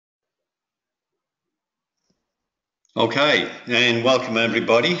Okay, and welcome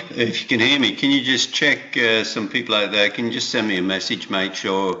everybody. If you can hear me, can you just check some people out there? Can you just send me a message, make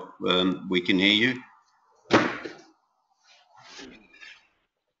sure we can hear you?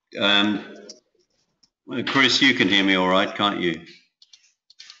 Um, Chris, you can hear me all right, can't you?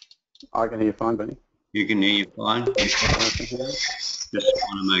 I can hear you fine, Benny. You can hear you fine? I can hear you. Just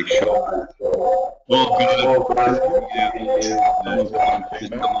want to make sure. All good. Someone's got some Just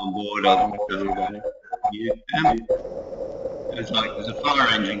feedback. come on board. I'm with you, Benny. You, it's like there's a fire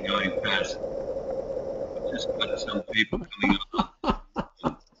engine going past. Just got some people coming up.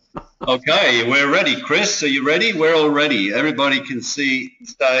 Okay, we're ready. Chris, are you ready? We're all ready. Everybody can see.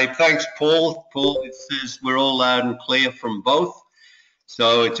 Stay. Thanks, Paul. Paul, it says we're all loud and clear from both.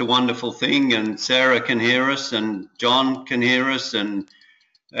 So it's a wonderful thing. And Sarah can hear us, and John can hear us, and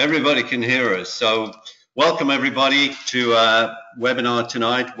everybody can hear us. So welcome everybody to our webinar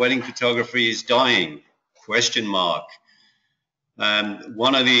tonight. Wedding photography is dying? Question mark.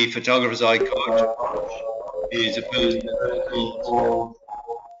 One of the photographers I coach is a person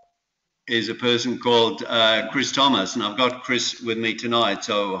called Chris Thomas, and I've got Chris with me tonight.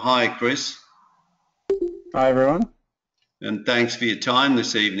 So hi, Chris. Hi, everyone. And thanks for your time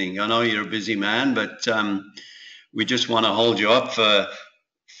this evening. I know you're a busy man, but we just want to hold you up for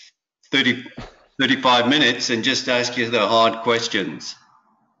 35 minutes and just ask you the hard questions.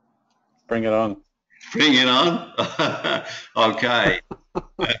 Bring it on. Bring it on? Okay.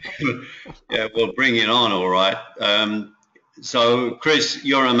 Yeah, we'll bring it on, all right. So, Chris,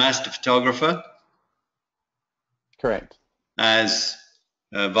 you're a master photographer? Correct. As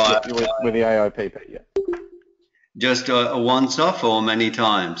via with the AIPP, yeah. Just a once-off or many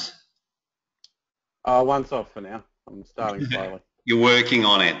times? Once off for now. I'm starting slowly. You're working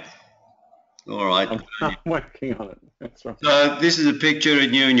on it. All right. I'm working on it. That's right. So this is a picture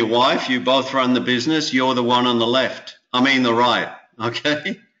of you and your wife. You both run the business. You're the one on the left. I mean the right.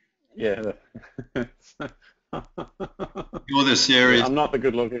 Okay. Yeah. You're the serious. I'm not the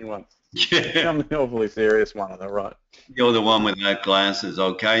good-looking one. Yeah. I'm the awfully serious one on the right. You're the one without glasses.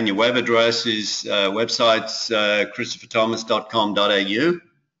 Okay. And your web address is website's christopherthomas.com.au.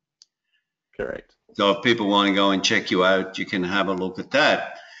 Correct. So if people want to go and check you out, you can have a look at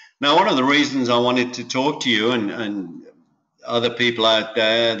that. Now, one of the reasons I wanted to talk to you and other people out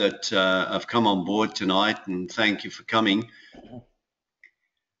there that have come on board tonight, and thank you for coming.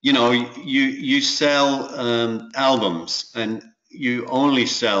 You know, you sell albums, and you only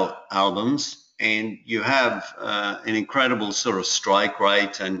sell albums, and you have an incredible sort of strike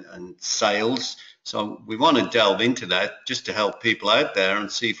rate and sales. So we want to delve into that just to help people out there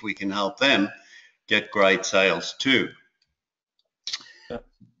and see if we can help them get great sales too.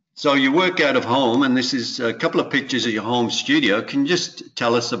 So you work out of home, and this is a couple of pictures of your home studio. Can you just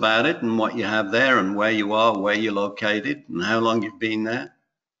tell us about it and what you have there and where you are, where you're located, and how long you've been there?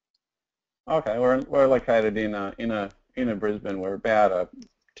 Okay, we're located in Brisbane. We're about a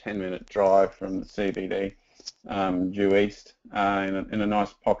 10-minute drive from the CBD, due east, in a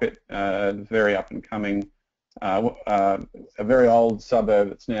nice pocket, very up and coming, a very old suburb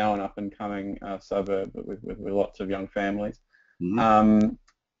that's now an up and coming suburb with lots of young families. Mm-hmm.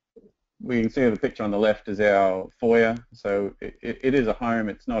 We can see the picture on the left is our foyer. So it is a home.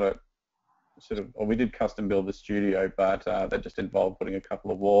 It's not a sort of, well, we did custom build the studio, but that just involved putting a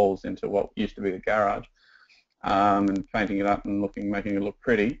couple of walls into what used to be the garage, and painting it up and making it look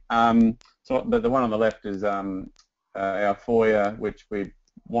pretty. So the one on the left is our foyer, which we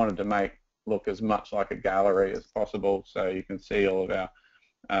wanted to make look as much like a gallery as possible. So you can see all of our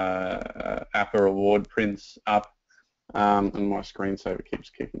APA award prints up. And my screensaver keeps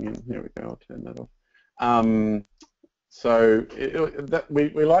kicking in. Here we go. I'll turn that off. So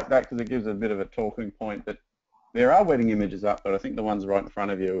we like that because it gives a bit of a talking point that there are wedding images up, but I think the ones right in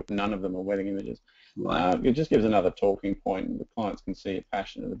front of you, none of them are wedding images. Right. It just gives another talking point, and the clients can see you're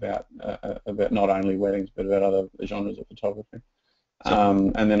passionate about not only weddings but about other genres of photography.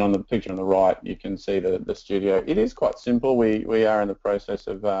 And then on the picture on the right, you can see the studio. It is quite simple. We are in the process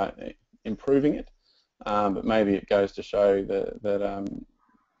of improving it. But maybe it goes to show that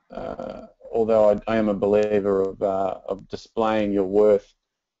although I am a believer of displaying your worth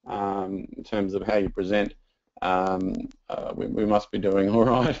in terms of how you present, we must be doing all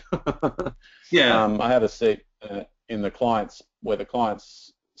right. Yeah. I have a seat in the client's where the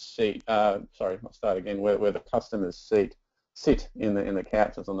client's seat. Sorry, I'll start again. Where the customers sit in the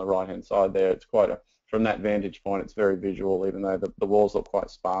couch is on the right hand side there. It's quite from that vantage point, it's very visual, even though the walls look quite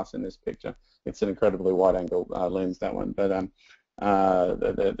sparse in this picture. It's an incredibly wide-angle lens, that one, but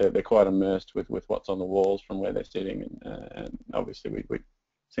they're quite immersed with what's on the walls from where they're sitting, and obviously we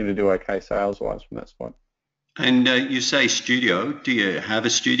seem to do okay sales-wise from that spot. And you say studio. Do you have a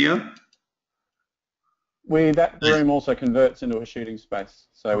studio? That room also converts into a shooting space.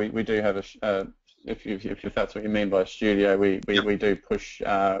 So we do have if that's what you mean by a studio, Yep. we do push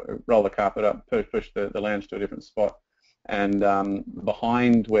roll the carpet up, push the lounge to a different spot, and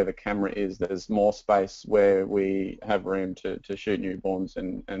behind where the camera is, there's more space where we have room to shoot newborns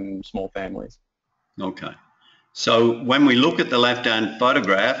and small families. Okay. So when we look at the left-hand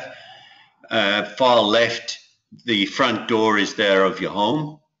photograph, far left, the front door is there of your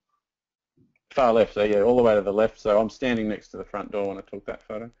home. Far left, so yeah, all the way to the left. So I'm standing next to the front door when I took that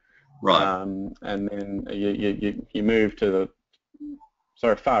photo. Right. And then you move to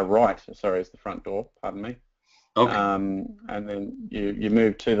far right, sorry, is the front door, pardon me. Okay. And then you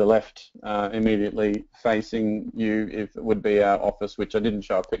move to the left, immediately facing you, if it would be our office, which I didn't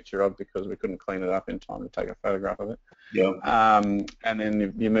show a picture of because we couldn't clean it up in time to take a photograph of it. Yeah. And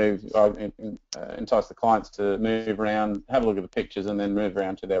then you move, entice the clients to move around, have a look at the pictures, and then move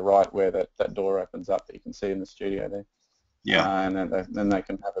around to their right where that door opens up that you can see in the studio there. Yeah. And then they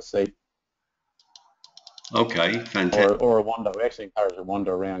can have a seat. Okay, fantastic. Or a wander. We actually encourage a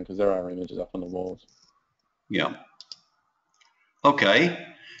wander around because there are images up on the walls. Yeah. Okay.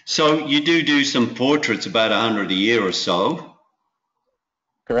 So you do some portraits, about 100 a year or so.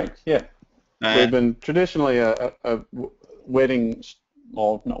 Correct. Yeah. We've been traditionally a wedding,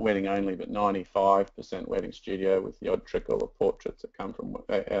 well, not wedding only, but 95% wedding studio with the odd trickle of portraits that come from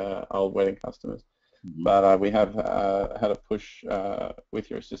old wedding customers. Mm-hmm. But we have had a push with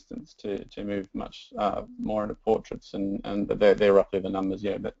your assistance to move much more into portraits, and they're roughly the numbers,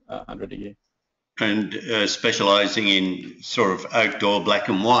 yeah, but 100 a year. And specialising in sort of outdoor black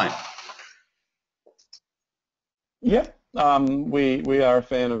and white. Yeah, we are a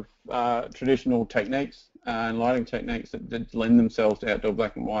fan of traditional techniques and lighting techniques that lend themselves to outdoor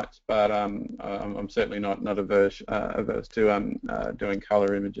black and whites, but I'm certainly not averse to doing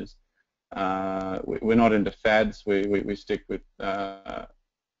colour images. We're not into fads. We stick with time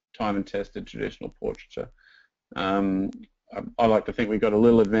and tested traditional portraiture. I like to think we got a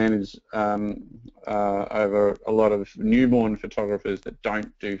little advantage over a lot of newborn photographers that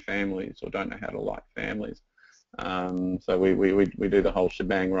don't do families or don't know how to light families. So we do the whole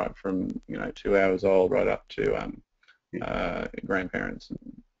shebang, right from 2 hours old right up to grandparents,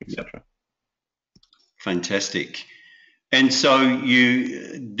 etc. Fantastic. And so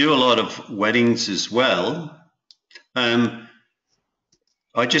you do a lot of weddings as well. I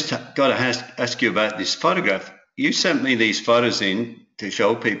just got to ask you about this photograph. You sent me these photos in to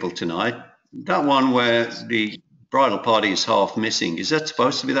show people tonight. That one where the bridal party is half missing, is that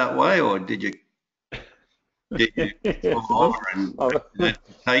supposed to be that way, or did you come over and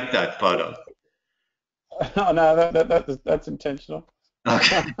take that photo? Oh no, that's intentional.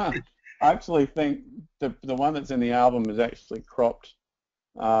 Okay. I actually think the one that's in the album is actually cropped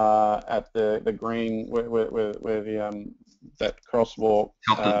at the green where the that crosswalk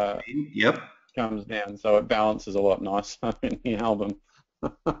Yep. comes down, so it balances a lot nicer in the album.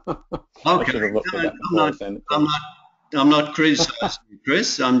 Okay. I'm not criticizing you,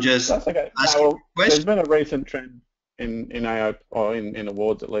 Chris. I'm just That's okay. asking a question. There's been a recent trend in AO, or in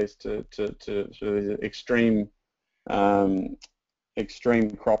awards at least, to extreme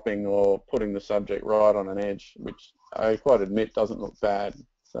cropping or putting the subject right on an edge, which I quite admit doesn't look bad.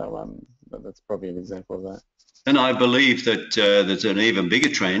 So that's probably an example of that. And I believe that there's an even bigger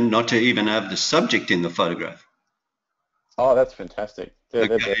trend not to even have the subject in the photograph. Oh, that's fantastic.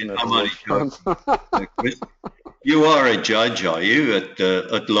 They're Okay, definitely. Chris, you are a judge, are you,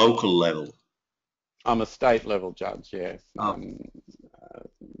 at local level? I'm a state level judge, yeah. I'm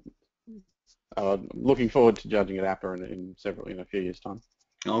looking forward to judging at APA in a few years' time.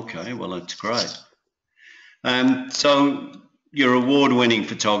 Okay, well, that's great. So you're award-winning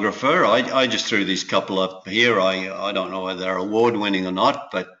photographer. I just threw this couple up here. I don't know whether they're award-winning or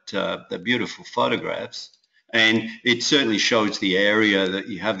not, but they're beautiful photographs. And it certainly shows the area that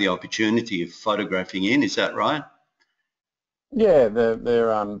you have the opportunity of photographing in. Is that right? Yeah,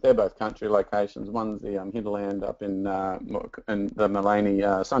 they're both country locations. One's the hinterland up in the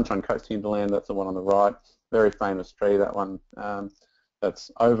Maleny Sunshine Coast hinterland. That's the one on the right. Very famous tree, that one.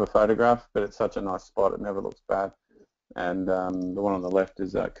 That's over photographed, but it's such a nice spot. It never looks bad. And the one on the left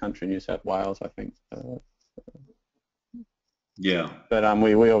is country New South Wales, I think. Yeah. But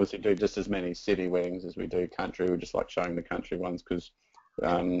we obviously do just as many city weddings as we do country. We just like showing the country ones because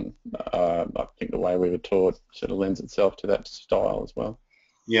I think the way we were taught sort of lends itself to that style as well.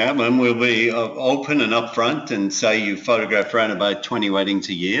 Yeah, and we'll be open and upfront and say you photograph around about 20 weddings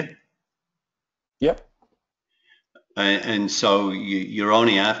a year. Yep. And so you're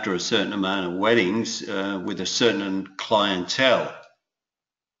only after a certain amount of weddings with a certain clientele.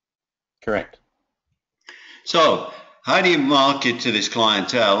 Correct. So how do you market to this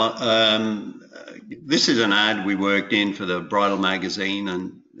clientele? This is an ad we worked in for the bridal magazine,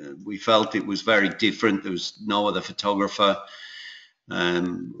 and we felt it was very different. There was no other photographer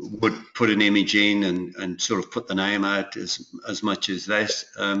would put an image in and sort of put the name out as much as this.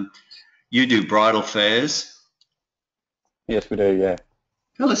 You do bridal fairs. Yes, we do. Yeah.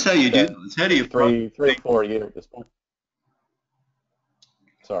 Tell us how you do this. How do you approach Three or four a year at this point.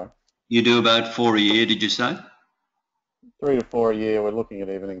 Sorry. You do about 4 a year, did you say? 3 to 4 a year. We're looking at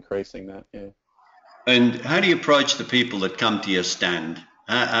even increasing that. Yeah. And how do you approach the people that come to your stand?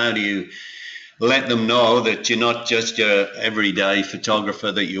 How do you let them know that you're not just your everyday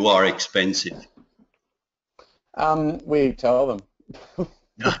photographer, that you are expensive? We tell them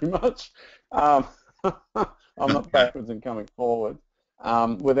pretty much. I'm not backwards in coming forward.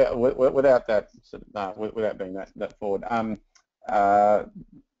 Without that, no, without being that forward.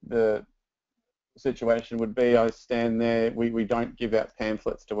 The situation would be I stand there. We don't give out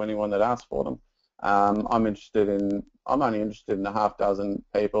pamphlets to anyone that asks for them. I'm only interested in a half dozen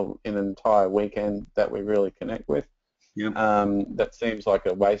people in an entire weekend that we really connect with. Yep. That seems like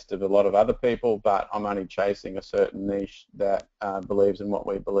a waste of a lot of other people, but I'm only chasing a certain niche that believes in what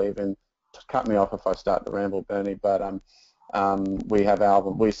we believe in. Cut me off if I start to ramble, Bernie, but we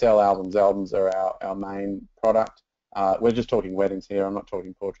sell albums. Albums are our main product. We're just talking weddings here. I'm not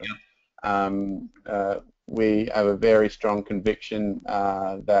talking portraits. Yep. We have a very strong conviction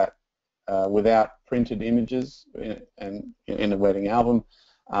that without printed images in a wedding album,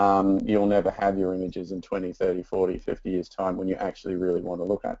 you'll never have your images in 20, 30, 40, 50 years time when you actually really want to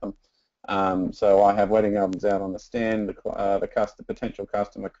look at them. So I have wedding albums out on the stand. The potential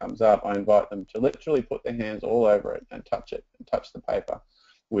customer comes up. I invite them to literally put their hands all over it and touch it and touch the paper.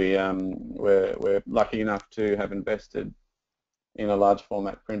 We're lucky enough to have invested in a large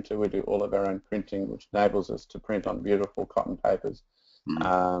format printer. We do all of our own printing, which enables us to print on beautiful cotton papers in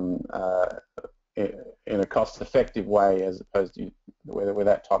a cost-effective way, as opposed to where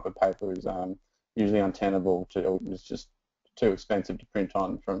that type of paper is usually untenable. It's just too expensive to print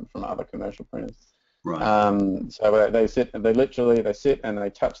on from other commercial printers. Right. So they sit and they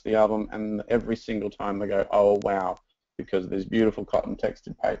touch the album, and every single time they go, oh wow, because there's beautiful cotton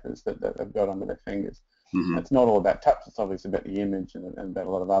textured papers that they've got under their fingers. Mm-hmm. It's not all about touch, it's obviously about the image and about a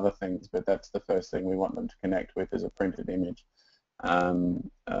lot of other things, but that's the first thing we want them to connect with, is a printed image. Does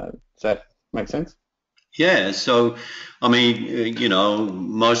that make sense? Yeah, so, I mean,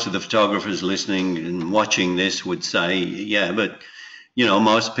 most of the photographers listening and watching this would say, yeah, but,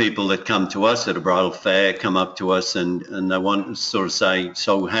 most people that come to us at a bridal fair come up to us and they want to sort of say,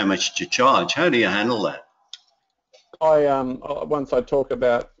 so how much do you charge? How do you handle that? Once I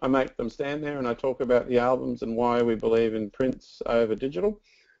make them stand there and I talk about the albums and why we believe in prints over digital,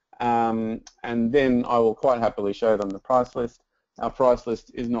 and then I will quite happily show them the price list. Our price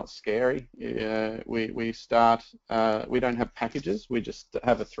list is not scary. We don't have packages. We just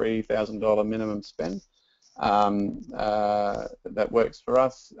have a $3,000 minimum spend. That works for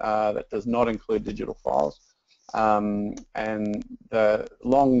us. That does not include digital files. And the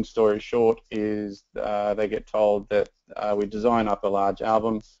long story short is they get told that we design up a large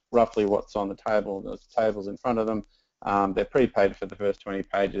album, roughly what's on the table. There's tables in front of them. They're prepaid for the first 20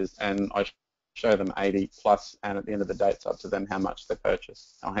 pages, and I show them 80 plus, and at the end of the day it's up to them how much they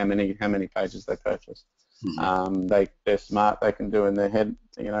purchase or how many pages they purchase. Mm-hmm. They're smart. They can do in their head,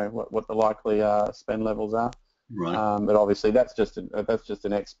 what the likely spend levels are. Right. But obviously that's just an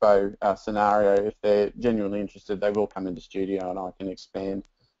expo scenario. If they're genuinely interested, they will come into studio and I can expand.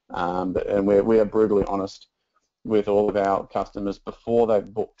 And we are brutally honest with all of our customers before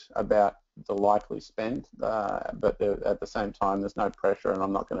they've booked about the likely spend, but at the same time there's no pressure, and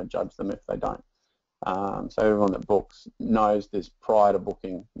I'm not going to judge them if they don't. So everyone that books knows this prior to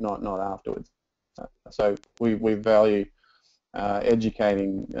booking, not afterwards. So we value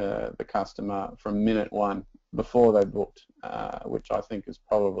educating the customer from minute one before they booked, which I think is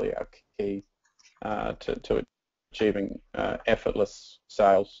probably our key to achieving effortless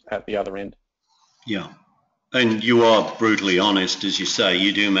sales at the other end. Yeah. And you are brutally honest, as you say.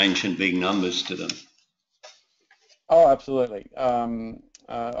 You do mention big numbers to them. Oh, absolutely.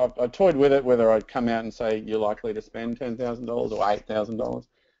 I toyed with it, whether I'd come out and say you're likely to spend $10,000 or $8,000,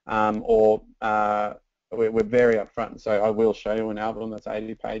 or we're very upfront. So I will show you an album that's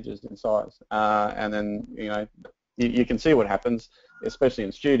 80 pages in size, and then you can see what happens. especially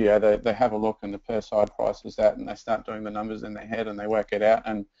in studio, they have a look and the per side price is that, and they start doing the numbers in their head and they work it out,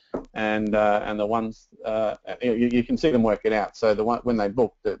 and the ones you can see them work it out. So the one when they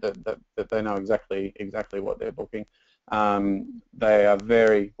book that they know exactly what they're booking. We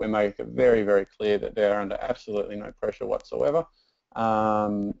make it very, very clear that they're under absolutely no pressure whatsoever,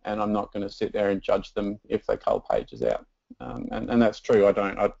 and I'm not going to sit there and judge them if they cull pages out. And that's true.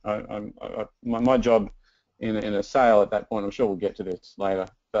 My job in a sale at that point, I'm sure we'll get to this later,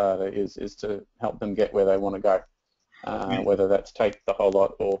 is to help them get where they want to go, whether that's take the whole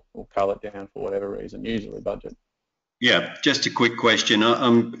lot or cull it down for whatever reason, usually budget. Yeah, just a quick question.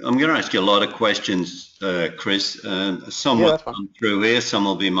 I'm going to ask you a lot of questions, Chris. Some will come through here, some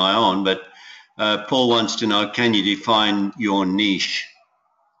will be my own, but Paul wants to know, can you define your niche?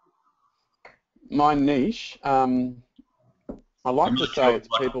 My niche, I like to say it's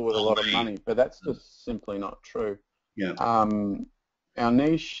people with a lot of money, but that's just simply not true. Yeah. Our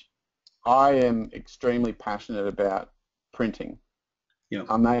niche, I am extremely passionate about printing. Yeah.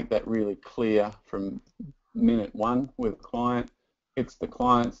 I make that really clear from minute one with a client. It's the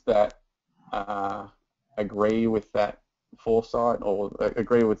clients that agree with that foresight or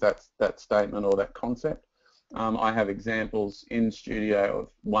agree with that statement or that concept. I have examples in studio of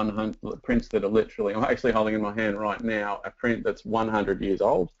 100 prints that are literally, I'm actually holding in my hand right now a print that's 100 years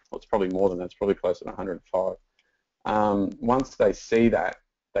old. Well, it's probably more than that, it's probably closer to 105. Once they see that,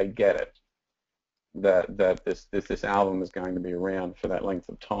 they get it, that this album is going to be around for that length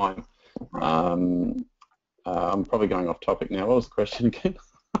of time. I'm probably going off topic now. What was the question again?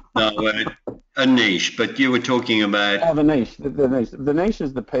 No, a niche, but you were talking about... Oh, the niche. The niche. The niche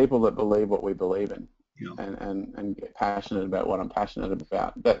is the people that believe what we believe in. Yeah. And get passionate about what I'm passionate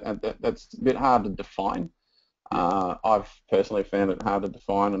about. That's a bit hard to define. I've personally found it hard to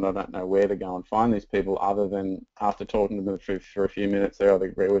define, and I don't know where to go and find these people other than after talking to them for a few minutes. They either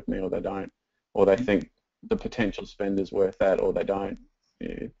agree with me or they don't, or they think the potential spend is worth that, or they don't.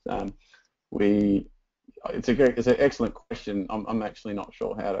 It's an excellent question. I'm actually not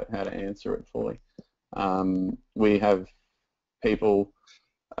sure how to answer it fully. We have people.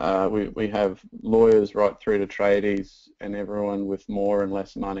 We have lawyers right through to tradies and everyone with more and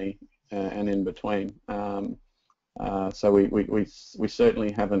less money and in between. So we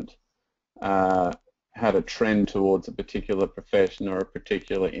certainly haven't had a trend towards a particular profession or a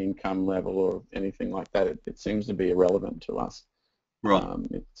particular income level or anything like that. It seems to be irrelevant to us. Right.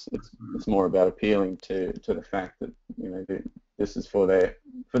 It's more about appealing to the fact that this is for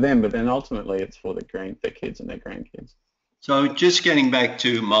them, but then ultimately it's for their kids and their grandkids. So just getting back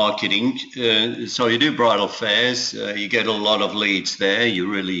to marketing, so you do bridal fairs, you get a lot of leads there, you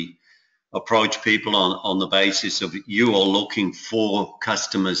really approach people on the basis of you are looking for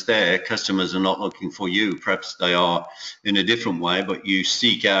customers there. Customers are not looking for you, perhaps they are in a different way, but you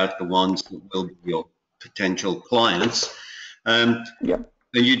seek out the ones that will be your potential clients. Yep.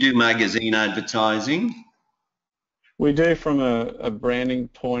 And you do magazine advertising? We do from a branding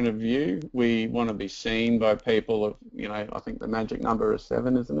point of view. We want to be seen by people. I think the magic number is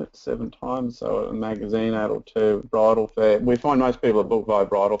 7, isn't it? 7 times. So a magazine ad or 2, bridal fair. We find most people that book via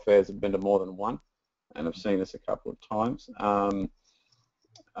bridal fairs have been to more than one and have seen us a couple of times.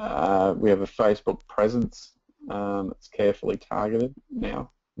 We have a Facebook presence that's carefully targeted now.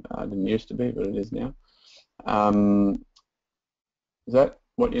 It didn't used to be, but it is now. Is that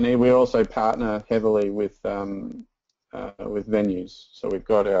what you need? We also partner heavily with venues. So we've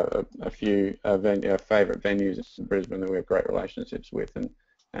got a few our favourite venues in Brisbane that we have great relationships with,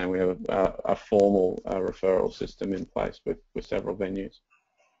 and we have a formal referral system in place with several venues.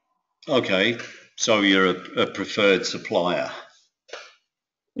 Okay, so you're a preferred supplier.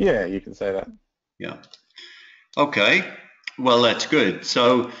 Yeah, you can say that. Yeah. Okay, well that's good.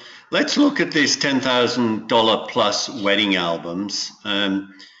 So let's look at this $10,000 plus wedding albums.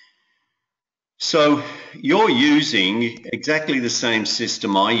 So you're using exactly the same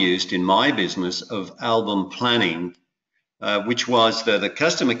system I used in my business of album planning, which was that the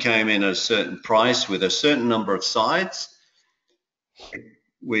customer came in at a certain price with a certain number of sides.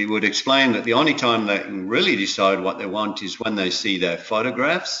 We would explain that the only time they can really decide what they want is when they see their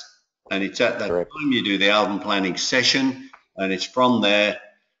photographs, and it's at that time you do the album planning session, and it's from there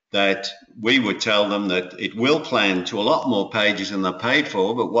that we would tell them that it will plan to a lot more pages than they're paid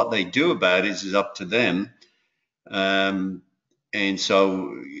for, but what they do about it is up to them. And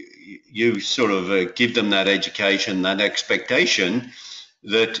so you sort of give them that education, that expectation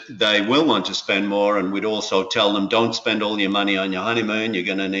that they will want to spend more, and we'd also tell them don't spend all your money on your honeymoon, you're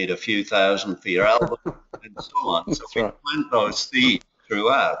going to need a few thousand for your album, and so on. So we plant those seeds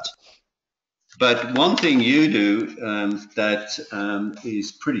throughout. But one thing you do that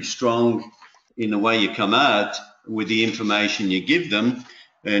is pretty strong in the way you come out with the information you give them,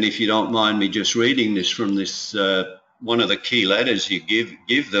 and if you don't mind me just reading this from this one of the key letters you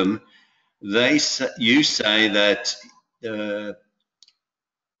give them, you say that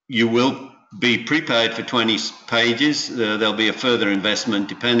you will be prepaid for 20 pages. There'll be a further investment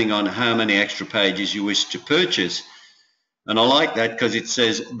depending on how many extra pages you wish to purchase. And I like that because it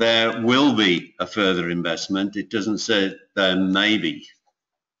says there will be a further investment. It doesn't say there may be.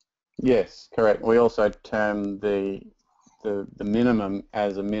 Yes, correct. We also term the minimum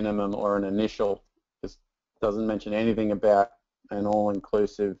as a minimum or an initial. This doesn't mention anything about an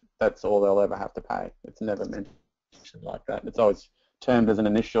all-inclusive. That's all they'll ever have to pay. It's never mentioned like that. It's always termed as an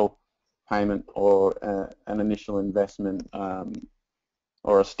initial payment or an initial investment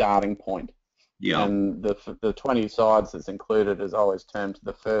or a starting point. Yeah. And the 20 sides that's included is always termed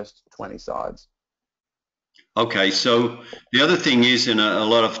the first 20 sides. Okay, so the other thing is, and a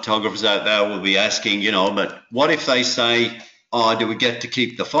lot of photographers out there will be asking, you know, but what if they say, oh, do we get to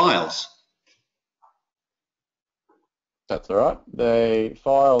keep the files? That's all right. The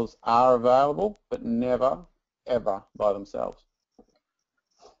files are available, but never, ever by themselves.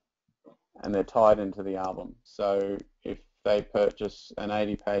 And they're tied into the album. So if they purchase an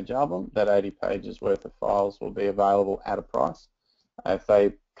 80-page album, that 80 pages worth of files will be available at a price. If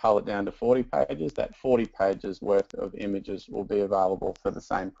they cull it down to 40 pages, that 40 pages worth of images will be available for the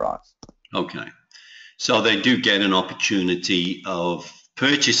same price. Okay. So they do get an opportunity of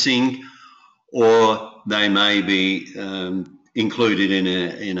purchasing, or they may be included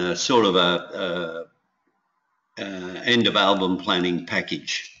in a sort of a end of album planning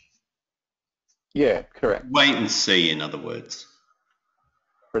package. Yeah, correct. Wait and see, in other words.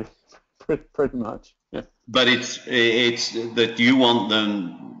 Pretty much. Yeah. But it's that you want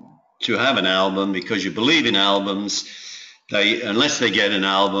them to have an album because you believe in albums. Unless they get an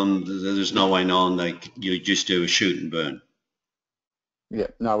album, there's no way knowing you just do a shoot and burn. Yeah,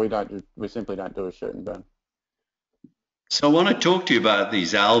 no, we don't. We simply don't do a shoot and burn. So I want to talk to you about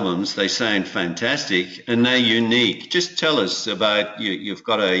these albums. They sound fantastic and they're unique. Just tell us about you've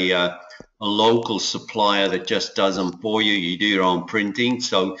got a local supplier that just does them for you. You do your own printing,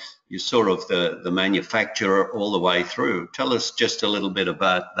 so you're sort of the manufacturer all the way through. Tell us just a little bit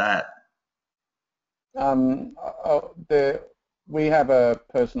about that. We have a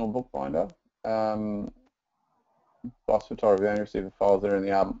personal bookbinder. Boss Photography, and receive the files that are in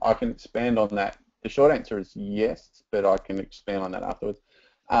the album. I can expand on that. The short answer is yes, but I can expand on that afterwards.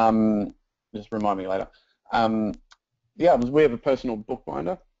 Just remind me later. Yeah, we have a personal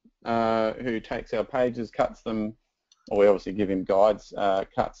bookbinder who takes our pages, cuts them, or we obviously give him guides,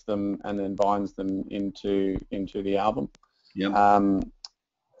 cuts them, and then binds them into the album. Yep.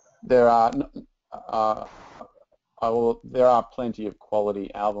 There are plenty of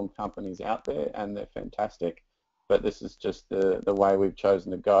quality album companies out there, and they're fantastic. But this is just the way we've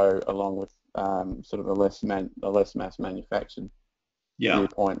chosen to go, along with sort of a less mass manufactured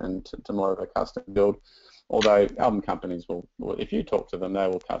viewpoint and to more of a custom build. Although album companies will, if you talk to them, they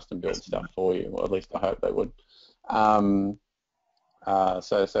will custom build stuff for you, or at least I hope they would. So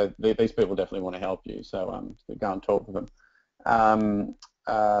these people definitely want to help you. So go and talk to them.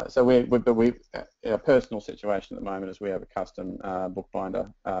 So our personal situation at the moment is we have a custom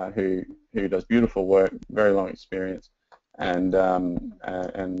bookbinder who does beautiful work, very long experience, and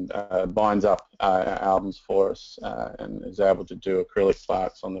binds up our albums for us, and is able to do acrylic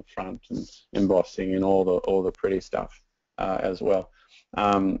plaques on the front and embossing and all the pretty stuff as well.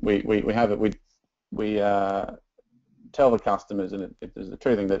 We tell the customers, and it is the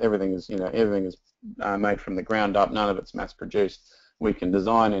true thing, that everything is made from the ground up. None of it's mass produced. We can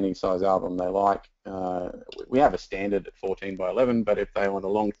design any size album they like. We have a standard at 14 by 11, but if they want a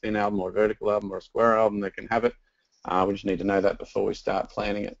long, thin album or a vertical album or a square album, they can have it. We just need to know that before we start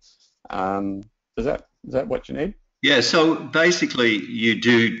planning it. Is that what you need? Yeah. So basically, you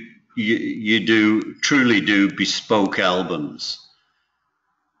truly do bespoke albums.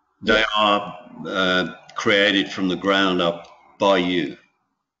 They are created from the ground up by you.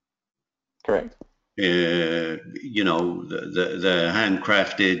 Correct. They're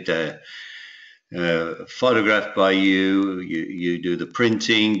handcrafted, photographed by you. You do the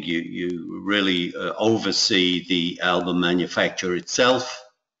printing. You really oversee the album manufacture itself,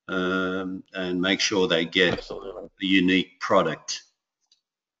 and make sure they get Absolutely. a unique product.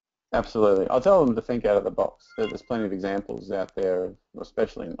 Absolutely. I'll tell them to think out of the box. There's plenty of examples out there,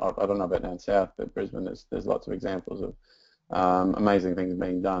 especially I don't know about down south, but Brisbane, there's lots of examples of amazing things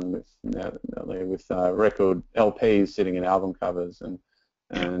being done with record LPs sitting in album covers, and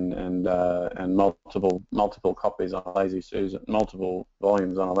and multiple copies on a lazy Susan, multiple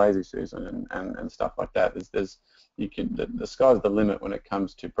volumes on a lazy Susan, and stuff like that. The sky's the limit when it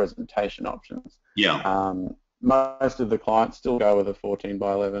comes to presentation options. Yeah. Most of the clients still go with a 14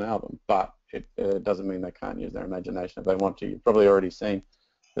 by 11 album, but it doesn't mean they can't use their imagination if they want to. You've probably already seen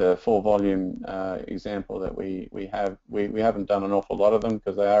the 4-volume example that we have. We haven't done an awful lot of them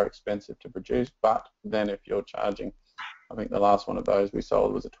because they are expensive to produce, but then if you're charging, I think the last one of those we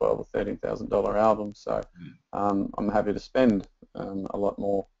sold was a $12,000 or $13,000 album, so I'm happy to spend a lot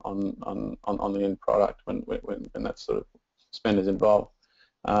more on the end product when that sort of spend is involved.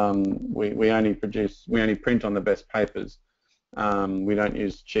 We only print on the best papers. We don't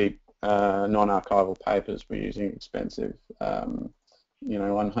use cheap non-archival papers. We're using expensive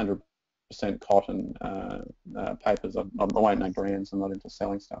 100% cotton papers. I won't name brands. I'm not into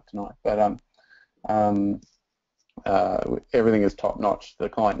selling stuff tonight, but everything is top notch. The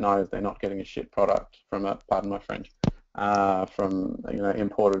client knows they're not getting a shit product from pardon my French, from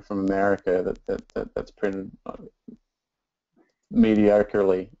imported from America that's printed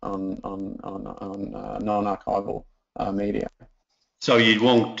mediocrely on non-archival media. So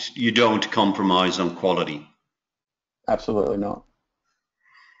you don't compromise on quality? Absolutely not.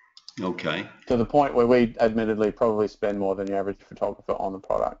 Okay. To the point where we admittedly probably spend more than the average photographer on the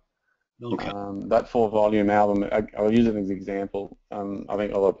product. Okay. That 4-volume album, I'll use it as an example. I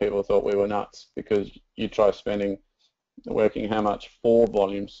think a lot of people thought we were nuts because you try working how much 4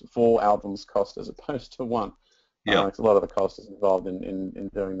 albums cost as opposed to one. Yeah. A lot of the cost is involved in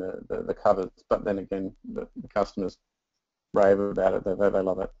doing the covers, but then again, the customers rave about it. They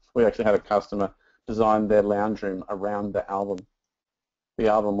love it. We actually had a customer design their lounge room around the album. The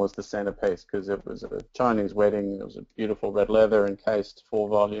album was the centerpiece because it was a Chinese wedding. It was a beautiful red leather encased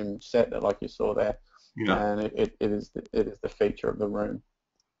 4-volume set that, like you saw there, and it is the feature of the room.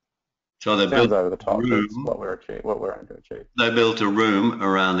 So they sounds built over the top. Room. It's what we're aiming to achieve. They built a room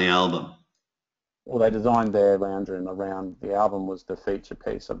around the album. Well, they designed their lounge room around the album was the feature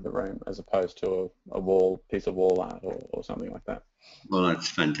piece of the room, as opposed to a piece of wall art or something like that. Well, that's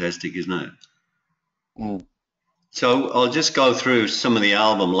fantastic, isn't it? Mm. So I'll just go through some of the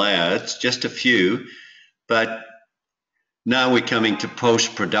album layouts, just a few, but now we're coming to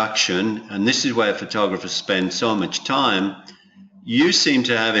post-production, and this is where photographers spend so much time. You seem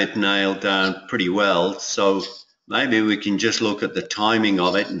to have it nailed down pretty well, so maybe we can just look at the timing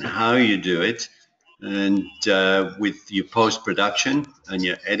of it and how you do it, and with your post-production and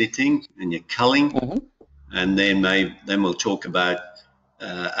your editing and your culling, and then we'll talk about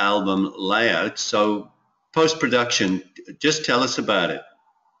album layout. So post-production, just tell us about it.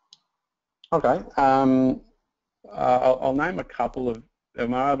 Okay. I'll name a couple of.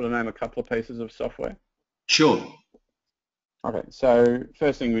 Am I able to name a couple of pieces of software? Sure. Okay. So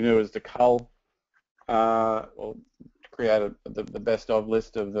first thing we do is to cull, or create the best of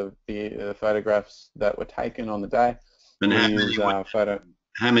list of the photographs that were taken on the day. And how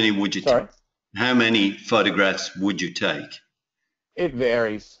many would you? Sorry. How many photographs would you take? It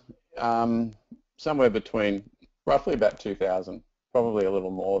varies. Somewhere between roughly about 2,000, probably a little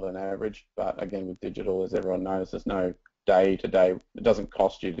more than average. But again, with digital, as everyone knows, there's no day-to-day. It doesn't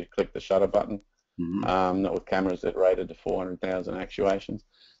cost you to click the shutter button. Not with cameras that are rated to 400,000 actuations.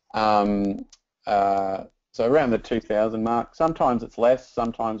 So around the 2,000 mark. Sometimes it's less,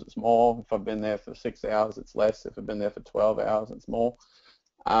 sometimes it's more. If I've been there for 6 hours, it's less. If I've been there for 12 hours, it's more.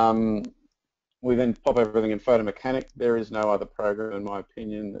 We then pop everything in Photo Mechanic. There is no other program, in my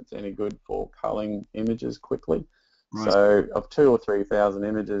opinion, that's any good for culling images quickly. Right. So of 2,000 or 3,000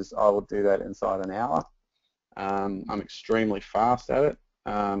 images, I will do that inside an hour. I'm extremely fast at it.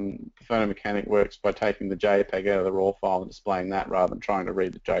 Photo Mechanic works by taking the JPEG out of the RAW file and displaying that rather than trying to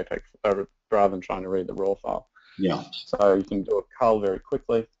read the JPEG, rather than trying to read the RAW file. Yeah. So you can do a cull very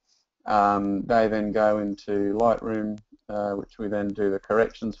quickly. They then go into Lightroom, which we then do the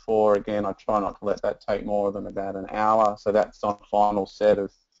corrections for. Again, I try not to let that take more than about an hour. So that's on a final set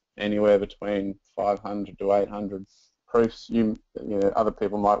of anywhere between 500 to 800 proofs. Other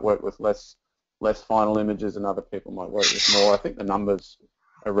people might work with less final images, and other people might work with more. I think the numbers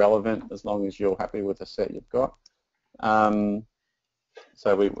are relevant as long as you're happy with the set you've got.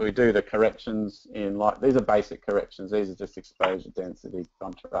 So we do the corrections in these are basic corrections. These are just exposure, density,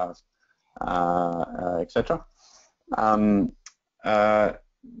 contrast, etc. And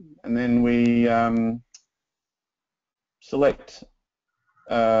then we select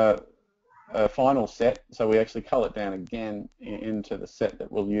a final set, so we actually cull it down again into the set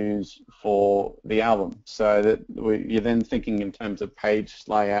that we'll use for the album, so that you're then thinking in terms of page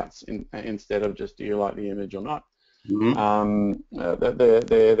layouts instead of just do you like the image or not. Mhm.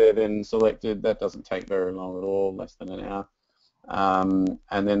 They're then selected. That doesn't take very long at all, less than an hour.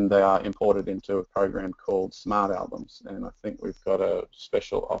 And then they are imported into a program called Smart Albums, and I think we've got a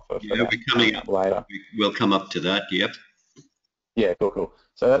special offer for Yeah, that we're coming coming up. up later. We'll come up to that. Yep. Yeah, cool, cool.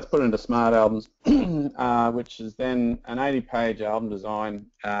 So that's put into Smart Albums, which is then an 80-page album design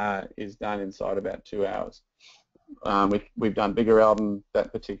is done inside about 2 hours. We've done bigger album.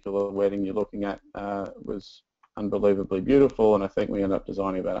 That particular wedding you're looking at was unbelievably beautiful, and I think we ended up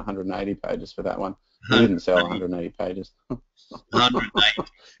designing about 180 pages for that one. We didn't sell 180 pages. 180 it,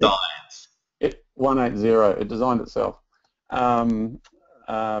 sides. 180. It designed itself.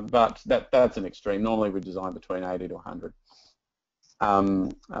 But that's an extreme. Normally we design between 80 to 100.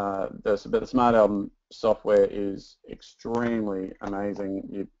 The Smart Album software is extremely amazing.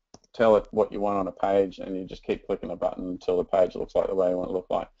 You tell it what you want on a page and you just keep clicking a button until the page looks like the way you want it to look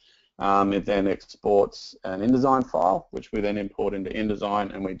like. It then exports an InDesign file, which we then import into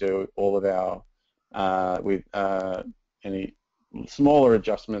InDesign, and we do all of our any smaller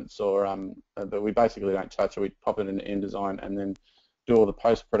adjustments or that we basically don't touch it. We pop it into InDesign and then do all the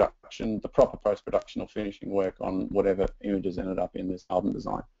post-production, the proper post-production or finishing work on whatever images ended up in this album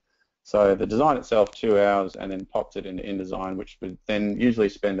design. So the design itself, 2 hours, and then pops it into InDesign, which would then usually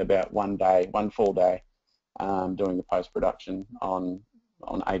spend about one full day, doing the post-production on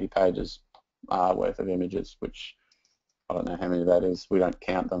 80 pages worth of images, which I don't know how many that is. We don't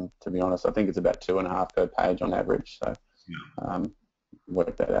count them, to be honest. I think it's about 2.5 per page on average. So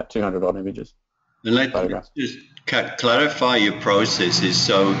work that out, 200 odd images. And let's just clarify your processes.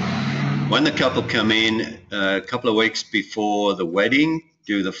 So when the couple come in a couple of weeks before the wedding,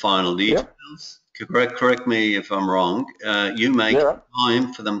 do the final details. Yep. Correct me if I'm wrong. You make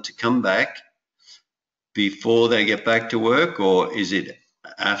time for them to come back before they get back to work, or is it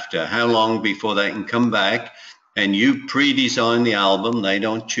after? How long before they can come back? And you pre-design the album. They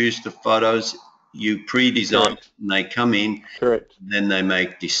don't choose the photos. You pre-design it and they come in. Correct. Then they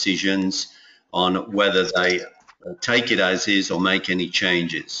make decisions on whether they take it as is or make any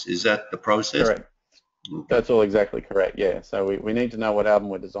changes. Is that the process? Correct. Okay. That's all exactly correct, yeah. So we need to know what album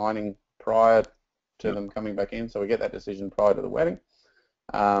we're designing prior to them coming back in, so we get that decision prior to the wedding.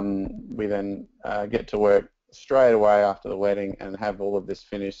 We then get to work straight away after the wedding and have all of this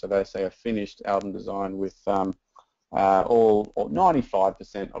finished, so they say a finished album design with all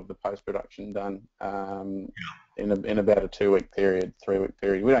 95% of the post-production done in about a 2-week period, 3-week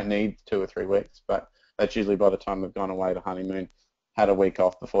period. We don't need 2 or 3 weeks, but that's usually by the time they've gone away to honeymoon, had a week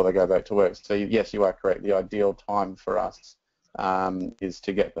off before they go back to work. So yes, you are correct. The ideal time for us is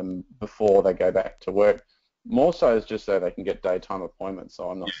to get them before they go back to work. More so is just so they can get daytime appointments, so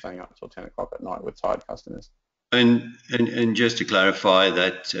I'm not staying up till 10 o'clock at night with tired customers. And just to clarify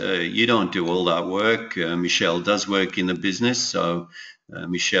that you don't do all that work. Michelle does work in the business, so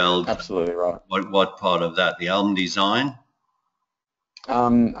Michelle, absolutely right. What part of that? The album design?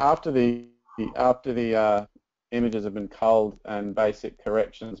 After the images have been culled and basic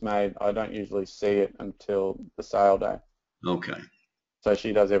corrections made, I don't usually see it until the sale day. Okay. So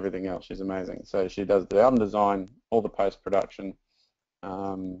she does everything else. She's amazing. So she does the album design, all the post-production,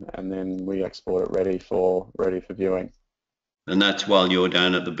 and then we export it ready for viewing. And that's while you're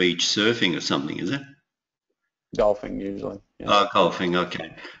down at the beach surfing or something, is it? Golfing usually. Yeah. Oh, golfing.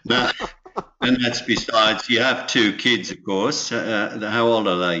 Okay. Now, and that's besides. You have 2 kids, of course. How old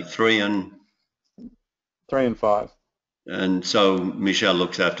are they? 3 and 5. And so Michelle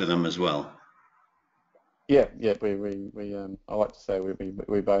looks after them as well. Yeah. We I like to say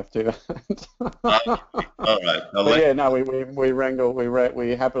we both do. All right. Yeah, no, we wrangle.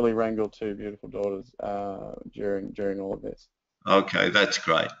 We happily wrangle 2 beautiful daughters during all of this. Okay, that's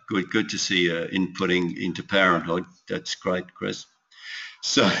great. Good to see you inputting into parenthood. That's great, Chris.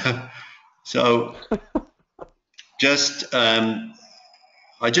 So just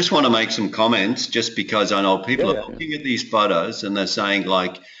I just want to make some comments, just because I know people are looking at these photos and they're saying,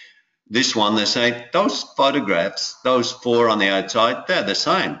 like this one, they're saying those photographs, those 4 on the outside, they're the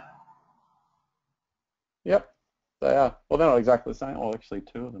same. Yep, they are. Well, they're not exactly the same. Well, actually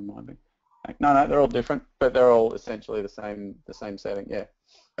 2 of them might be. No, they're all different, but they're all essentially the same setting. Yeah.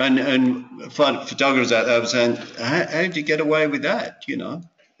 And photographers out there were saying, how did you get away with that? You know,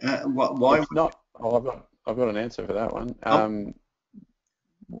 why? It's not. Oh, I've got an answer for that one.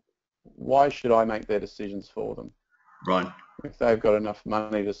 Why should I make their decisions for them? Right. If they've got enough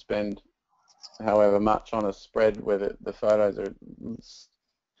money to spend however much on a spread where the photos are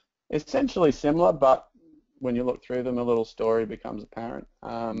essentially similar, but when you look through them, a little story becomes apparent.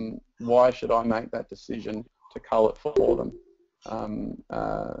 Why should I make that decision to cull it for them?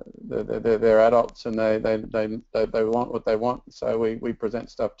 They're adults and they want what they want, so we present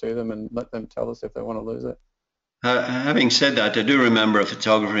stuff to them and let them tell us if they want to lose it. Having said that, I do remember a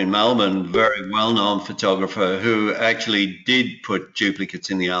photographer in Melbourne, very well-known photographer, who actually did put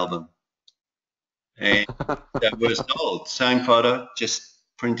duplicates in the album. And that was sold. Same photo, just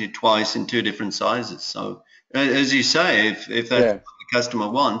printed twice in two different sizes. So, as you say, if that's what the customer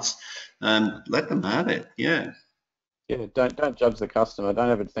wants, let them have it. Yeah. Yeah. Don't judge the customer. Don't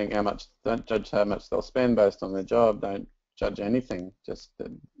ever think how much. Don't judge how much they'll spend based on their job. Don't judge anything. Just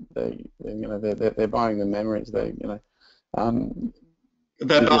they're buying the memories. They're buying.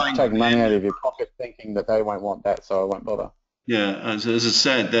 Take money out of your pocket thinking that they won't want that, so I won't bother. Yeah, as I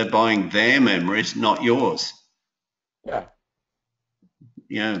said, they're buying their memories, not yours. Yeah.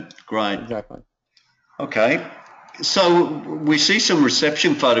 Yeah, great. Exactly. Okay. So we see some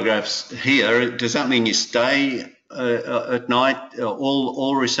reception photographs here. Does that mean you stay at night,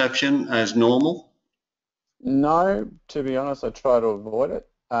 all reception as normal? No, to be honest, I try to avoid it.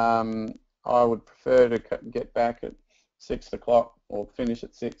 I would prefer to get back at 6 o'clock or finish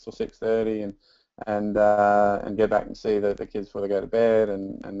at 6 or 6:30 and get back and see the kids before they go to bed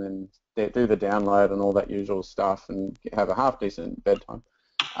and then do the download and all that usual stuff and have a half decent bedtime.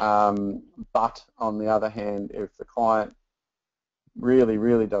 But on the other hand, if the client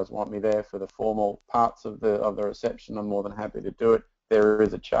really does want me there for the formal parts of the reception, I'm more than happy to do it. There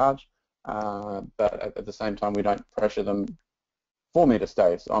is a charge, but at the same time, we don't pressure them for me to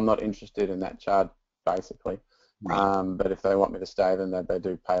stay. So I'm not interested in that charge, basically. Right. But if they want me to stay, then they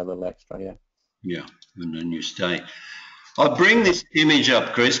do pay a little extra, yeah. Yeah, and then you stay. I'll bring this image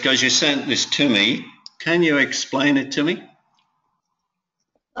up, Chris, because you sent this to me. Can you explain it to me?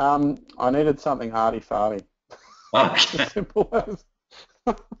 I needed something arty-farty. Okay. As simple as.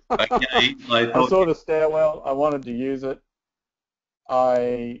 Okay. I saw the stairwell. I wanted to use it.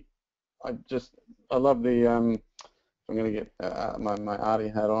 I love the. I'm going to get my arty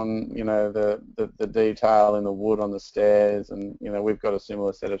hat on. You know, the detail in the wood on the stairs, and you know we've got a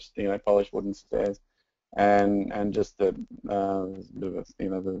similar set of polished wooden stairs, and just the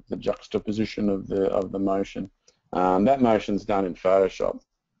the juxtaposition of the motion. That motion's done in Photoshop.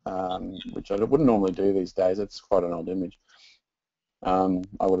 Which I wouldn't normally do these days. It's quite an old image. I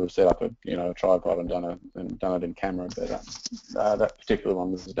would have set up a tripod and done it in camera, but that particular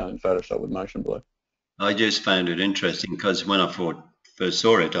one was done in Photoshop with motion blur. I just found it interesting because when I first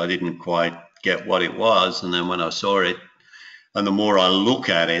saw it, I didn't quite get what it was, and then when I saw it, and the more I look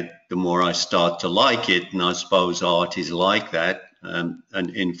at it, the more I start to like it, and I suppose art is like that. And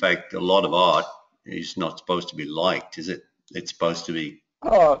in fact, a lot of art is not supposed to be liked, is it? It's supposed to be.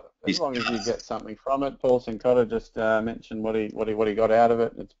 Oh, as long as you get something from it. Paul Sincotta just mentioned what he got out of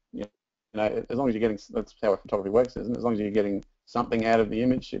it. It's, as long as you're getting, that's how photography works, isn't it? As long as you're getting something out of the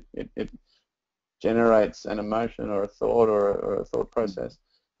image, it generates an emotion or a thought or a thought process.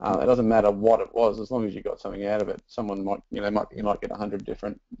 It doesn't matter what it was, as long as you got something out of it. Someone might, you might get 100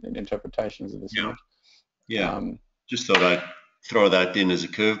 different interpretations of this image. Yeah. Just thought I'd throw that in as a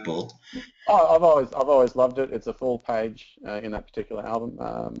curveball. Oh, I've always loved it. It's a full page in that particular album.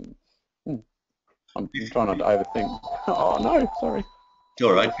 I'm trying not to overthink. Oh no, sorry. It's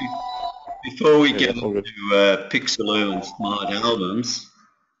all right. Before we get into Pixaloo and Smart Albums,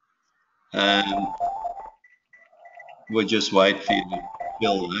 we'll just wait for you to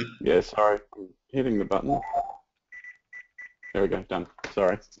fill that. Yeah, sorry. I'm hitting the button. There we go. Done.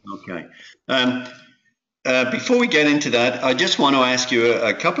 Sorry. Okay. Before we get into that, I just want to ask you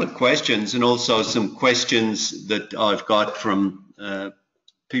a couple of questions and also some questions that I've got from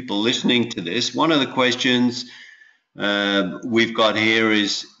people listening to this. One of the questions we've got here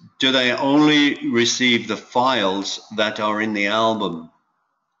is, do they only receive the files that are in the album?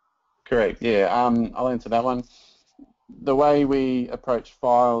 Correct, yeah. I'll answer that one. The way we approach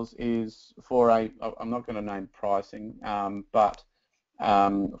files is I'm not going to name pricing, but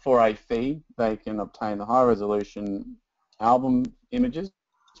for a fee, they can obtain the high resolution album images,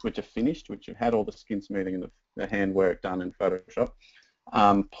 which are finished, which have had all the skin smoothing and the handwork done in Photoshop,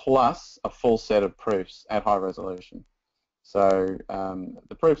 plus a full set of proofs at high resolution. So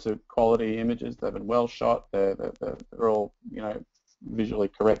the proofs are quality images. They've been well shot. They're all visually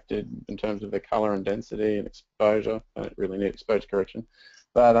corrected in terms of their color and density and exposure. I don't really need exposure correction,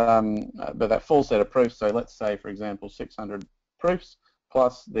 but that full set of proofs. So let's say, for example, 600 proofs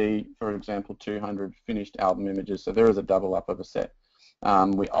plus for example, 200 finished album images. So there is a double up of a set.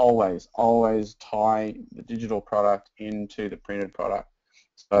 We always tie the digital product into the printed product.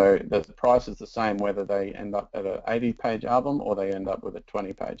 So the price is the same whether they end up at an 80-page album or they end up with a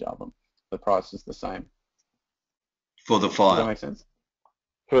 20-page album. The price is the same. for the Does that file. make sense?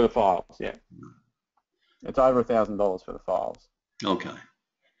 For the files, yeah. It's over $1,000 for the files. Okay.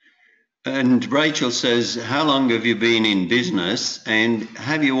 And Rachel says, how long have you been in business and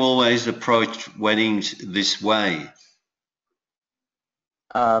have you always approached weddings this way?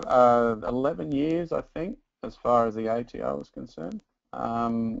 11 years, I think, as far as the ATO is concerned.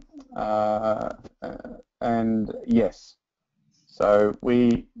 And yes, so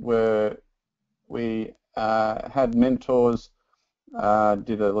we had mentors,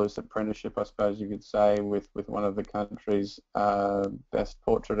 did a loose apprenticeship, I suppose you could say, with one of the country's best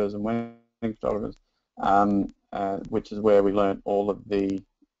portraiters and wedding photographers, which is where we learned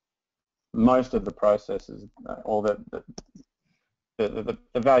most of the processes, all the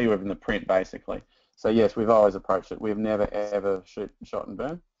value of the print, basically. So yes, we've always approached it. We've never ever shot and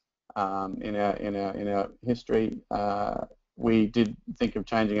burn in our history. We did think of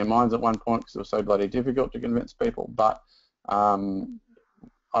changing our minds at one point because it was so bloody difficult to convince people, but I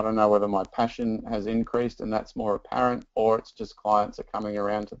don't know whether my passion has increased and that's more apparent, or it's just clients are coming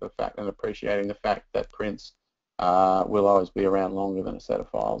around to the fact and appreciating the fact that prints will always be around longer than a set of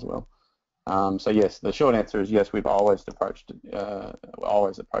files will. So yes, the short answer is yes, we've always approached it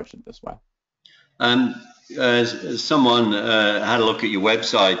this way. Someone had a look at your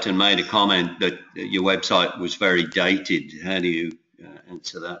website and made a comment that your website was very dated. How do you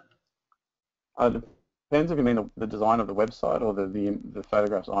answer that? Depends if you mean the design of the website or the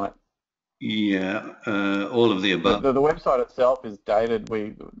photographs on it. Yeah, all of the above. The website itself is dated.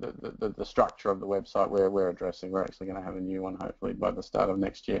 The structure of the website we're addressing. We're actually going to have a new one hopefully by the start of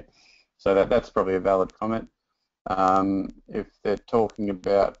next year. So that's probably a valid comment. If they're talking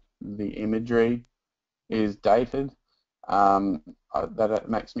about the imagery is dated, that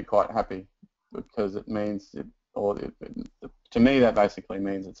makes me quite happy because it means to me that basically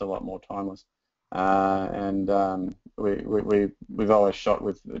means it's a lot more timeless. We've always shot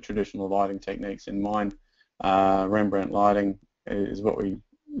with the traditional lighting techniques in mind. Rembrandt lighting is what we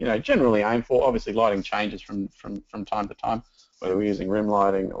generally aim for. Obviously, lighting changes from time to time, whether we're using rim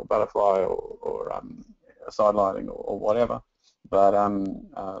lighting or butterfly or side lighting or whatever. But I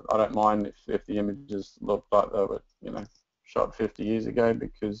don't mind if the images look like they were shot 50 years ago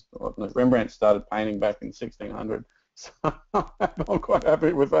because Rembrandt started painting back in 1600, so I'm quite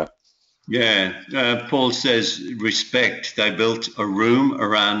happy with that. Yeah, Paul says respect. They built a room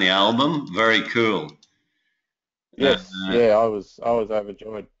around the album. Very cool. Yes, yeah, I was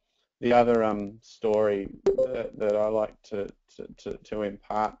overjoyed. The other story that I like to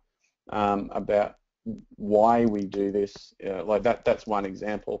impart about why we do this, like that's one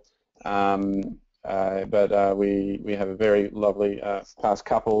example. But we have a very lovely past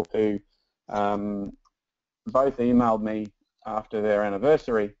couple who both emailed me after their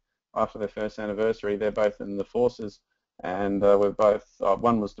anniversary. After their first anniversary, they're both in the forces, and we're both.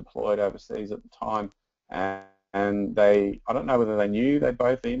 One was deployed overseas at the time, and I don't know whether they knew they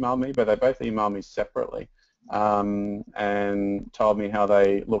both emailed me, but they both emailed me separately, and told me how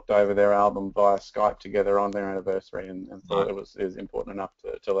they looked over their album via Skype together on their anniversary, and thought it was important enough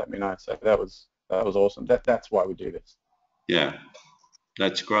to let me know. So that was awesome. That's why we do this. Yeah,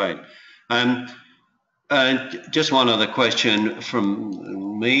 that's great. Just one other question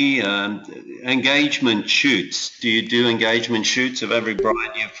from me. Engagement shoots. Do you do engagement shoots of every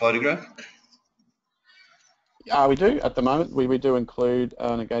bride you photograph? We do at the moment. We do include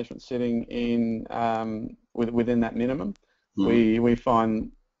an engagement sitting in within that minimum. We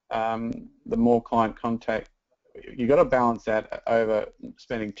find the more client contact, you've got to balance that over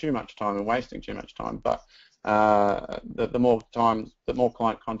spending too much time and wasting too much time. But the more client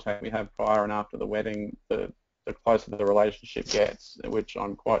contact we have prior and after the wedding, the closer the relationship gets, which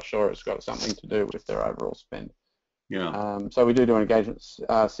I'm quite sure it's got something to do with their overall spend. Yeah. So we do engagement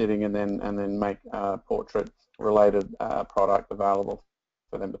sitting and then make portrait-related product available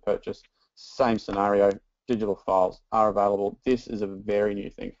for them to purchase. Same scenario, digital files are available. This is a very new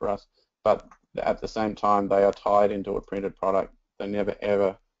thing for us, but at the same time, they are tied into a printed product. They never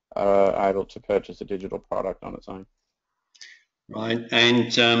ever are able to purchase a digital product on its own. Right,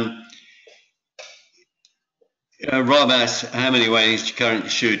 and Rob asked how many weddings do you currently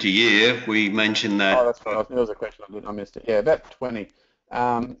shoot a year? We mentioned that. Oh, that's right. There was a question I missed it. Yeah, about 20.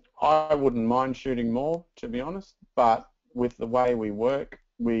 I wouldn't mind shooting more, to be honest, but with the way we work,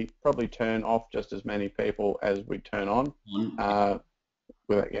 we probably turn off just as many people as we turn on,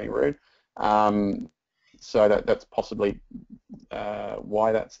 without getting rude. So that's possibly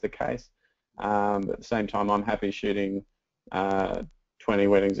why that's the case. But at the same time, I'm happy shooting 20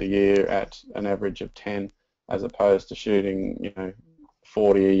 weddings a year at an average of 10, as opposed to shooting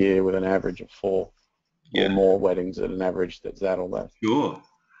 40 a year with an average of 4. or Yeah. more weddings at an average that's that or less. Sure.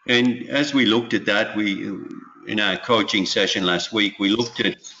 And as we looked at that, in our coaching session last week, we looked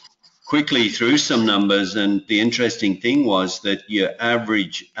at quickly through some numbers, and the interesting thing was that your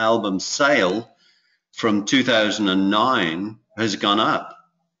average album sale from 2009 has gone up.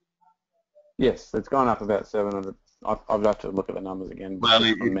 Yes, it's gone up about 700. I've have to look at the numbers again, but Well,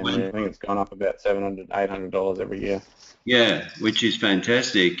 just it from memory, I think it's gone up about $700, $800 every year. yeah, which is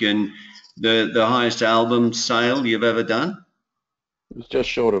fantastic. And the highest album sale you've ever done? It was just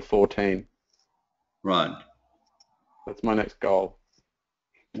short of 14. Right. That's my next goal.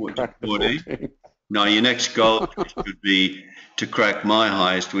 What, Crack the 14. No, your next goal should be to crack my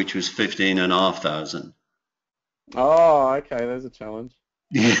highest, which was 15,500. Oh, okay, there's a challenge.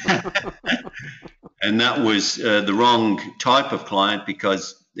 And that was the wrong type of client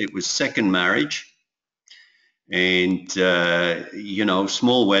because it was second marriage and,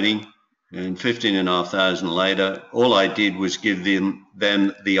 small wedding, and 15,500 later, all I did was give them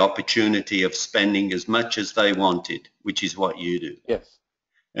the opportunity of spending as much as they wanted, which is what you do. Yes.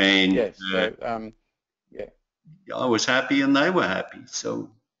 And Yes. So, yeah. I was happy and they were happy.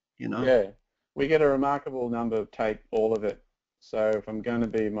 So, Yeah. We get a remarkable number take all of it. So if I'm going to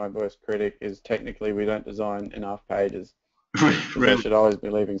be my worst critic, is technically we don't design enough pages. Really? I should always be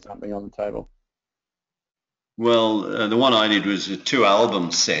leaving something on the table. Well, the one I did was a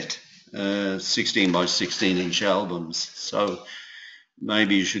 2-album set, 16 by 16 inch albums. So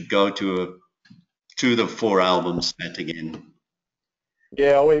maybe you should go to the 4-album set again.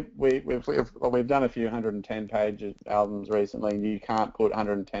 Yeah, we've done a few 110 page albums recently, and you can't put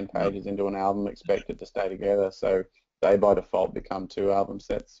 110 pages into an album, expect it to stay together. So they by default become 2-album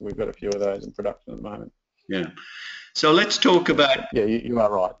sets. We've got a few of those in production at the moment. Yeah. So let's talk about. Yeah, you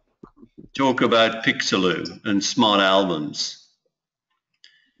are right. Talk about Pixeloo and smart albums.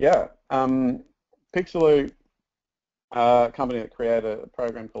 Yeah, Pixeloo, a company that created a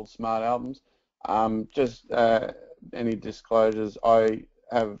program called Smart Albums. Just any disclosures, I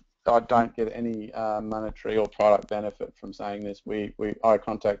don't get any monetary or product benefit from saying this. I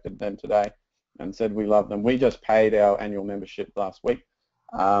contacted them today and said we love them. We just paid our annual membership last week,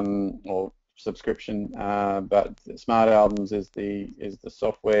 or subscription. But Smart Albums is the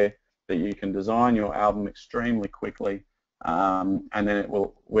software that you can design your album extremely quickly, and then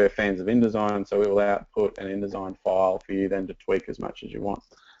we're fans of InDesign, so it will output an InDesign file for you then to tweak as much as you want.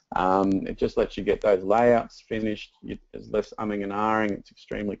 It just lets you get those layouts finished. There's less umming and ahhing. It's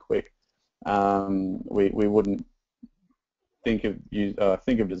extremely quick. We wouldn't think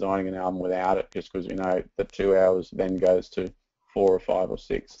of designing an album without it, just because the 2 hours then goes to 4 or 5 or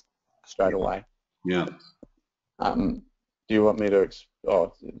 6 straight away. Yeah. Do you want me to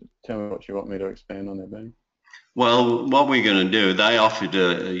tell me what you want me to expand on there, Ben? Well, what we're going to do, they offered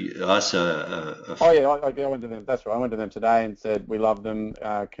us a. Oh yeah, I went to them. That's right. I went to them today and said we love them.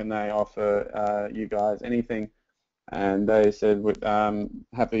 Can they offer you guys anything? And they said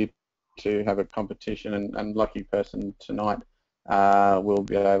happy to have a competition, and lucky person tonight will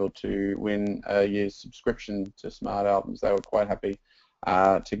be able to win a year's subscription to Smart Albums. They were quite happy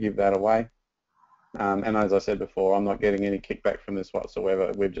to give that away. And as I said before, I'm not getting any kickback from this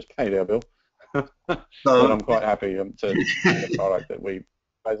whatsoever. We've just paid our bill. But I'm quite happy to have a product that we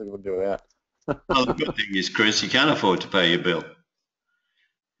basically would do without. Well, the good thing is, Chris, you can afford to pay your bill.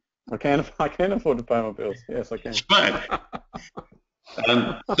 I can afford to pay my bills. Yes, I can. Right.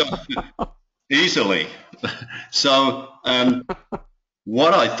 Easily. So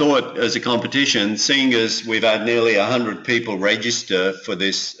what I thought as a competition, seeing as we've had nearly 100 people register for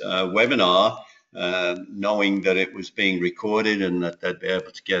this webinar, knowing that it was being recorded and that they'd be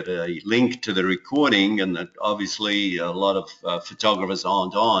able to get a link to the recording, and that obviously a lot of photographers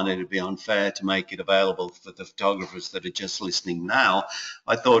aren't on, it'd be unfair to make it available for the photographers that are just listening now.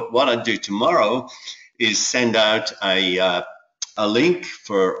 I thought what I'd do tomorrow is send out a link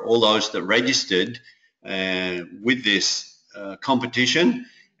for all those that registered with this competition,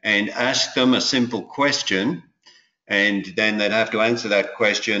 and ask them a simple question, and then they'd have to answer that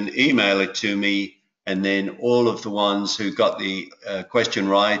question, email it to me, and then all of the ones who got the question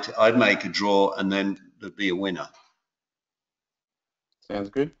right, I'd make a draw, and then there'd be a winner. Sounds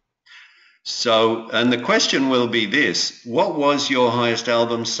good. So, and the question will be this: what was your highest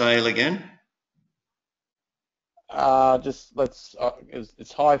album sale again?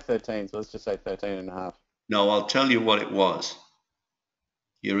 It's high 13, so let's just say 13.5. No, I'll tell you what it was.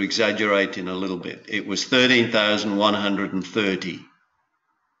 You're exaggerating a little bit. It was 13,130.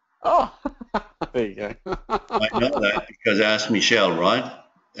 Oh, there you go. I know that because I asked Michelle, right?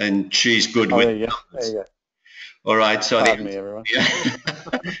 And she's good with there you go. All right, so Pardon me, everyone. Yeah.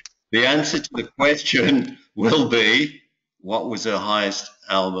 The answer to the question will be, what was the highest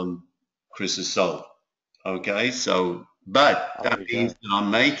album Chris has sold? Okay, so, but Oh, there that you means go. that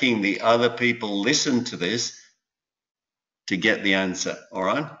I'm making the other people listen to this to get the answer, all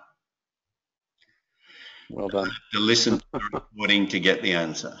right? Well done. To listen to the recording to get the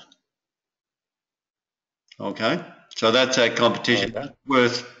answer. Okay, so that's a competition Okay.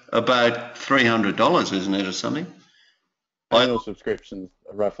 worth about $300, isn't it, or something? I, Annual subscriptions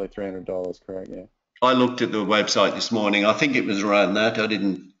are roughly $300, correct? Yeah. I looked at the website this morning. I think it was around that. I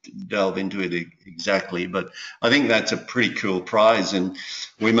didn't delve into it exactly, but I think that's a pretty cool prize, and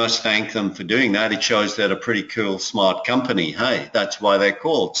we must thank them for doing that. It shows they're a pretty cool, smart company. Hey, that's why they're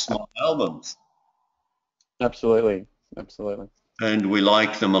called Smart Albums, Absolutely. Absolutely. and we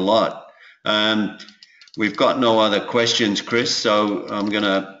like them a lot. Um, we've got no other questions, Chris, so I'm going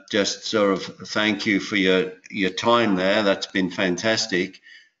to just sort of thank you for your time there. That's been fantastic.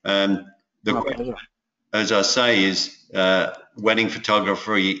 The My question, pleasure. as I say, is wedding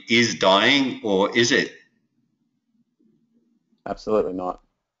photography is dying, or is it? Absolutely not.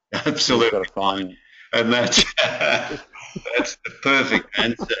 We just got Absolutely to find. not. And that's the perfect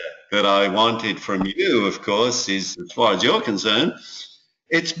answer that I wanted from you, of course, is as far as you're concerned,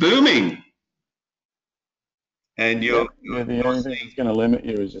 it's booming. And Yeah. Yeah. The only thing that's going to limit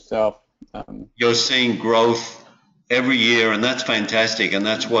you is yourself. Um, you're seeing growth every year, and that's fantastic. And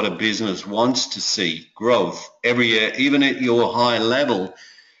that's what a business wants to see, growth every year, even at your high level.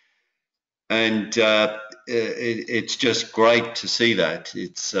 And it's just great to see that.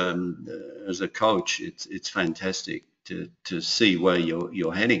 It's as a coach, it's fantastic to see where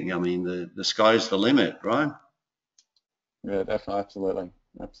you're heading. I mean, the sky's the limit, right? yeah. Definitely.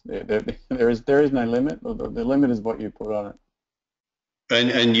 Absolutely. There is no limit. The limit is what you put on it.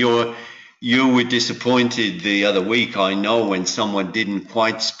 And you were disappointed the other week, I know, when someone didn't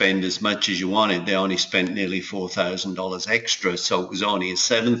quite spend as much as you wanted. They only spent nearly $4,000 extra, so it was only a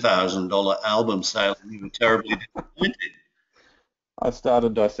 $7,000 album sale, and you were terribly disappointed. I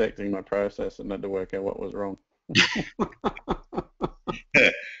started dissecting my process and had to work out what was wrong.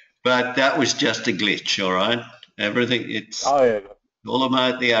 But that was just a glitch, all right? Everything, it's Oh yeah. all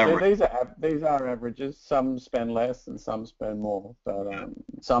about the average. These are averages. Some spend less and some spend more, but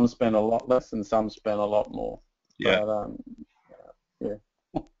some spend a lot less and some spend a lot more. Yeah. But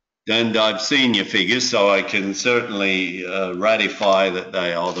yeah. And I've seen your figures, so I can certainly ratify that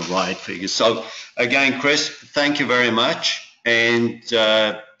they are the right figures. So again, Chris, thank you very much, and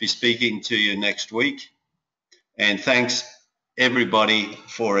be speaking to you next week. And thanks everybody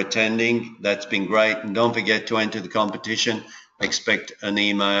for attending. That's been great. And don't forget to enter the competition. Expect an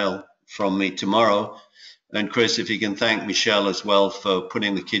email from me tomorrow. And Chris, if you can thank Michelle as well for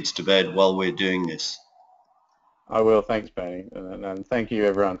putting the kids to bed while we're doing this. I will. Thanks, Benny, and thank you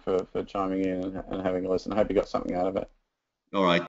everyone for chiming in and having a listen. I hope you got something out of it. All right.